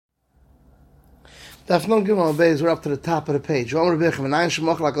Daf non Gimel Beis, we're up to the top of the page. The Rebbeinu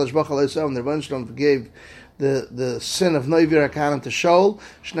forgave the sin of Noivir Akanim to Shaul.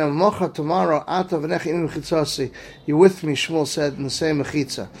 Shnem mocha tomorrow ata v'nech imim chitzasi. You with me? Shmuel said in the same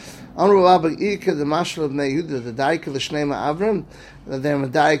mechitza. Amru Abba Ika the Mashal of Bnei Yehuda the Daik of the Shnei Avram. They're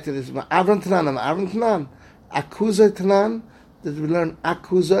Daik that is Avram Tanan. Akuza Tanan. Did we learn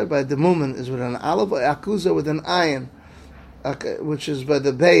Akuza by the Mumen is with an aleph, or Akuza with an ayin, which is by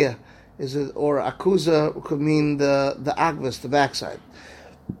the Beya. Is it, or akuza could mean the agvis, the backside.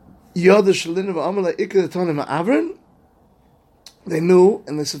 They knew,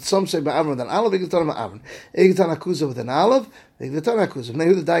 and they said some say by Avram with an aleph, Igatan akuza with an aleph, Igatan akuza.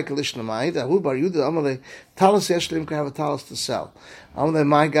 Now the daik lishnamai, that who bar Yuda Amalei talis yeshlim can have a talis to sell. Amalei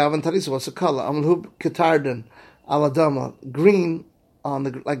my gavan talisa. What's the color? Amalei ketarden aladama green.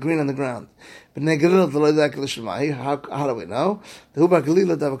 Like green on the ground. But how do we know?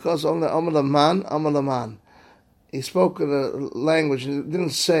 He spoke in a language, he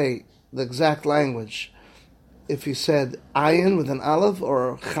didn't say the exact language. If he said ayin with an aleph,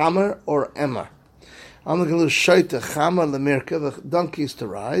 or chamer, or emmer. The donkeys to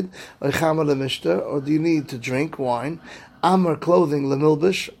ride, or chamer lemishta, or do you need to drink wine? Amar clothing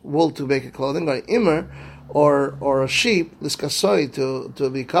lemilbish, wool to make a clothing, or immer, or a sheep, liskasoi to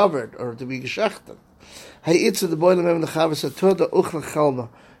be covered or to be geshachted. Hayitza the boy lemem the chavis atoda uchla chalba.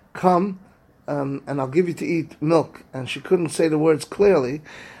 Come, and I'll give you to eat milk. And she couldn't say the words clearly.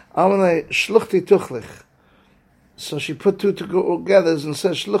 Amalei shluchti tuchlich. So she put two together and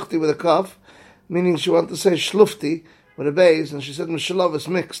said shluchti with a kaf, meaning she wanted to say shlufti with a base, and she said mishalov is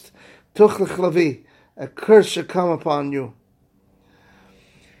mixed. Tuchlich lavi, a curse shall come upon you.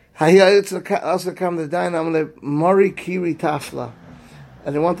 Also come the dine Mori Kiri Tafla,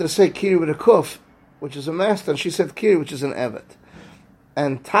 and they wanted to say Kiri with a kuf, which is a master, and she said Kiri, which is an evet,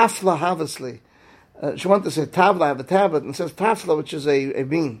 and Tafla Havasli. She wanted to say Tavla, have a tablet, and says Tafla, which is a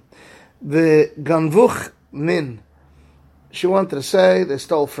bean. The Ganvuch Min. She wanted to say they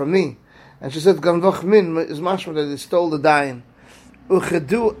stole from me, and she said Ganvuch Min is mashma that they stole the dain.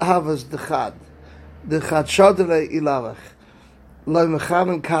 Uchedu Havas Dechad, Dechad Shodele Ilavach. It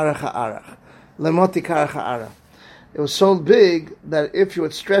was so big that if you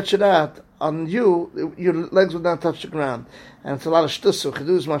would stretch it out on you, your legs would not touch the ground. And it's a lot of shtusu.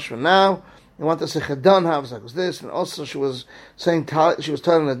 Chedu is much for now. You want to say chedan havs like this, and also she was saying she was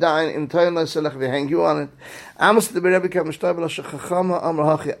telling the dying in telling us like they hang you on it. Amos the Rebbe came shtabel shachachama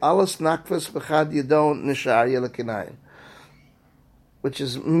amar hachi alas nakves b'chad yedon nishar yelakinayin, which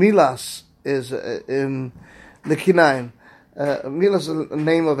is milas is in the kinayin. Milas is the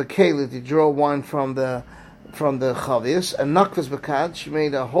name of a keli. You draw wine from the chavius, and nakvas bekad. She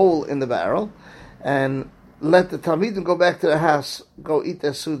made a hole in the barrel, and let the talmidim go back to the house, go eat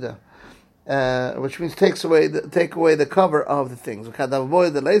their suda, which means take away the cover of the things. Let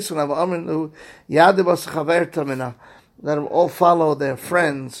them all follow their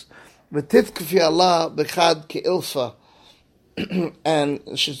friends. And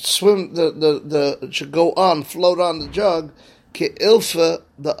should swim should go on, float on the jug, ke'ilfa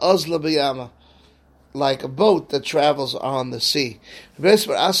the azla b'yama, like a boat that travels on the sea. When he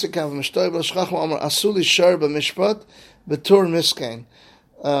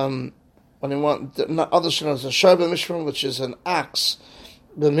want other shnos, a shar b'mishpat, which is an axe,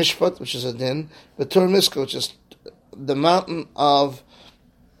 b'mishpat, which is a din, b'tur miska, which is the mountain of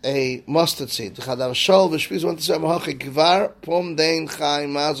a mustard seed. When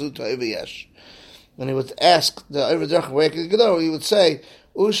he would ask the Overdrach where he could go, he would say,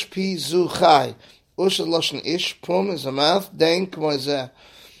 Ush pi zu chai. Ush is lashon ish, pum is a mouth, dain k'moizeh.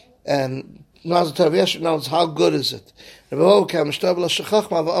 And mazu taviyesh knows how good is it. He would say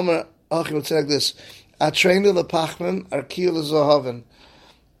like this, Atreinu lepachmim, arkiu lezohaven.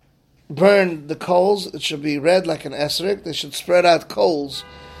 Burn the coals, it should be red like an esrog. They should spread out coals,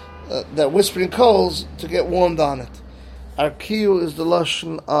 that whispering coals, to get warmed on it. Arkiu is the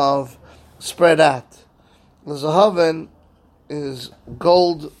lashon of spread out. The zahaven is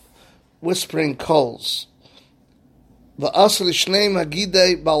gold whispering coals. The asli shnei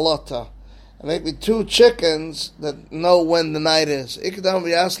magidei balota. And make me two chickens that know when the night is. Ikdam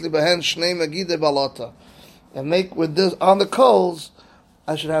v'yasli behen shnei magidei balota. And make with this on the coals,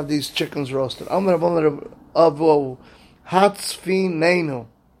 I should have these chickens roasted. Amar avu hatzfi neinu.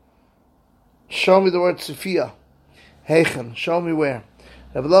 Show me the word Sophia. Heichen. Show me where.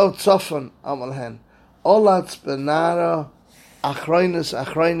 Revlo tzofan amalhen. Olatz benara achroinus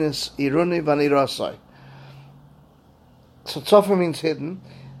iruni vanirasai. So tzofan means hidden.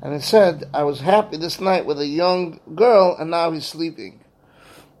 And it said, I was happy this night with a young girl, and now he's sleeping.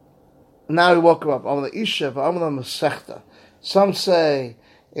 Now he woke him up. Some say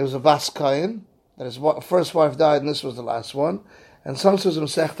it was a Bas Kayin, that his first wife died and this was the last one. And some says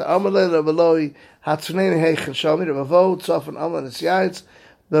Masechta Amalei Rabaloi Hatzuneini Heichen Shomi Rabavo Tzofen Amal Nisyaitz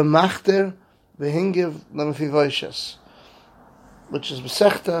B'Machter B'Hingiv Lemfivoishes, which is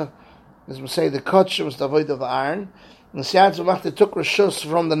Masechta, as we say, the Kutch was the void of Aaron. Nisyaitz B'Machter took Rishus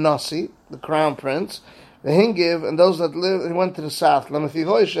from the Nasi, the crown prince, B'Hingiv, and those that lived and went to the south.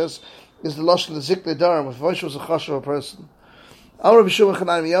 Lemfivoishes is the Lashon the Zikle Darim. Mephivoishes was a Choshev person. No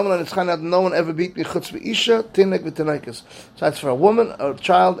one ever beat me chutz b'isha tinek v'tenekes. So it's for a woman, a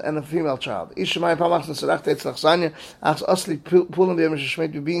child, and a female child. Isha may pamachs and serach teitzlach zanya achs asli pulim b'yem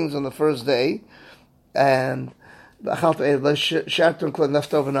sheshmeit beings on the first day, and achalt shatr included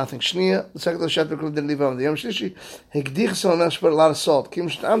left over nothing. Shnia, the second shatr included didn't leave over the yom shlishi. Hekdich so now put a lot of salt. Kim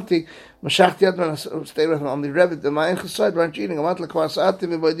shtamti mashach yadman stay with him on the rebbe. The ma'in chesed weren't eating. Amat lekvar sa'ati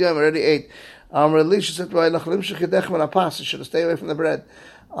v'boydiyam already ate. Amrali, she said to you should stay away from the bread.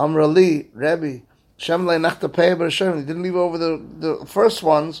 Amrali, Rebbe, Shemlei Nachta Pei B'Rishon, he didn't leave over the first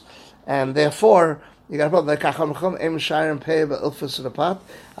ones, and therefore, you got to put the Kachamachum, Em Shire and Pei B'Ilfus in a pot,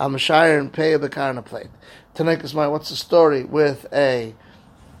 Am Shire and Pei B'Kar in a plate. Tonight is what's the story with a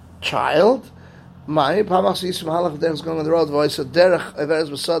child? My Pamach Yisum Halach, then was going on the road, voice of Derech, Everes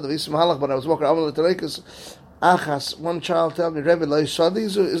Basad of Yisum Halach, but I was walking around the Tarikas. Achas, one child told me, Rebbe, Loi Sadi,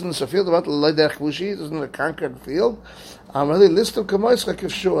 isn't this a field about Loi Derech Vushi? Isn't it a conquered field? I'm really list of Kamois like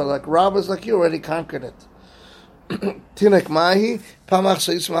Yeshua, like robbers like you already conquered it. Tinek Mahi, Pamach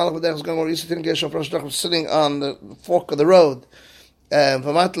Sayis Malach V'Derech is going over Yisrael Geshem Prosh sitting on the fork of the road.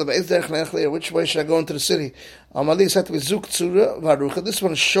 Which way should I go into the city? Amali said to me, Zuk Tzura Varucha. This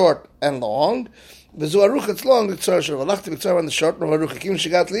one is short and long. V'zu Arucha, it's long, the Tzara Shur. V'lachti B'Tzara on the short, no Varucha. Kim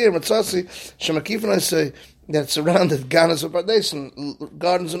Shigat Lier, Matzasi, Shemakif, and I say, that it's surrounded Ganas of Pardes and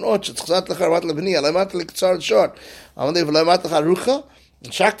gardens and orchards. Chzat Lechar Mat Lebni, Alamat Lektzar short. Amali V'lamat Lechar Rucha,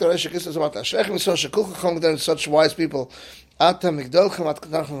 and Shakta Reshakis is about Ashrechem, so Shakulcha Chong, there are such wise people. Ata Migdolchem at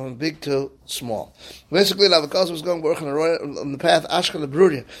Kedarchem, from big to small. Basically, Lavakaz was going working on the path Ashka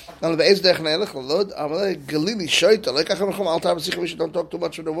Lebruria. Now the Beis Derech Neilech Lalod, Amalei Galili Shoita, like Achamachom Altar B'Sicha, we don't talk too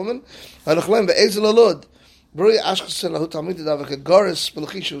much with a woman. Alachlem Beis Lalod, Bruria Ashka Sen Lahu Talmid Davak Goris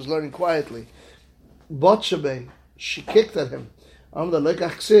Belachisha was learning quietly. Botchabe, she kicked at him. Amalei like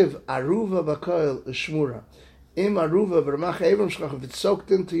Achsiv Aruva Bakoil Shmura. Im Aruva B'Ramach Evram Shchach, if it's soaked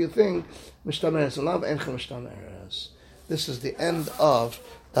into your thing, Mishtameres and Lav Enchem Mishtameres. This is the end of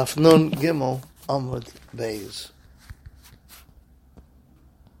Daf Nun Gimel Amud Beis.